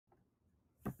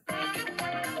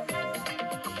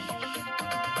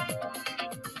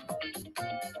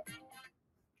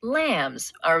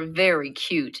Lambs are very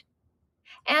cute.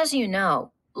 As you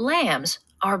know, lambs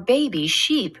are baby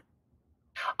sheep.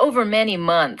 Over many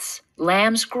months,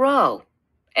 lambs grow,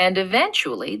 and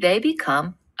eventually they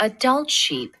become adult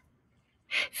sheep.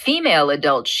 Female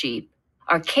adult sheep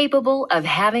are capable of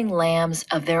having lambs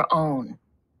of their own.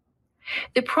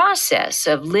 The process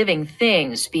of living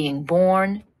things being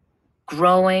born,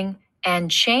 growing, and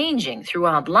changing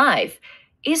throughout life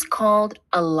is called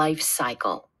a life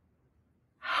cycle.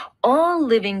 All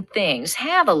living things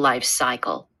have a life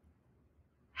cycle.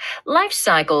 Life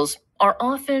cycles are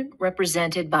often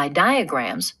represented by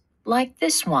diagrams like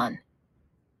this one.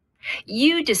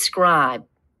 You describe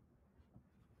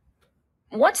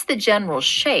what's the general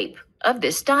shape of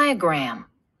this diagram.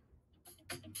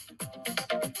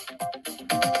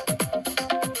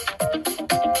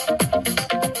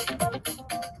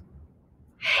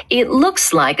 It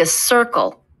looks like a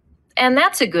circle, and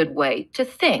that's a good way to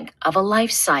think of a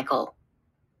life cycle.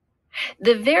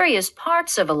 The various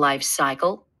parts of a life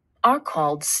cycle are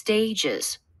called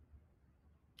stages.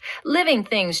 Living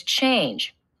things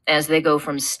change as they go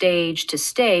from stage to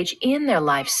stage in their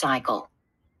life cycle,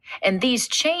 and these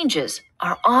changes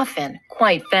are often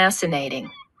quite fascinating.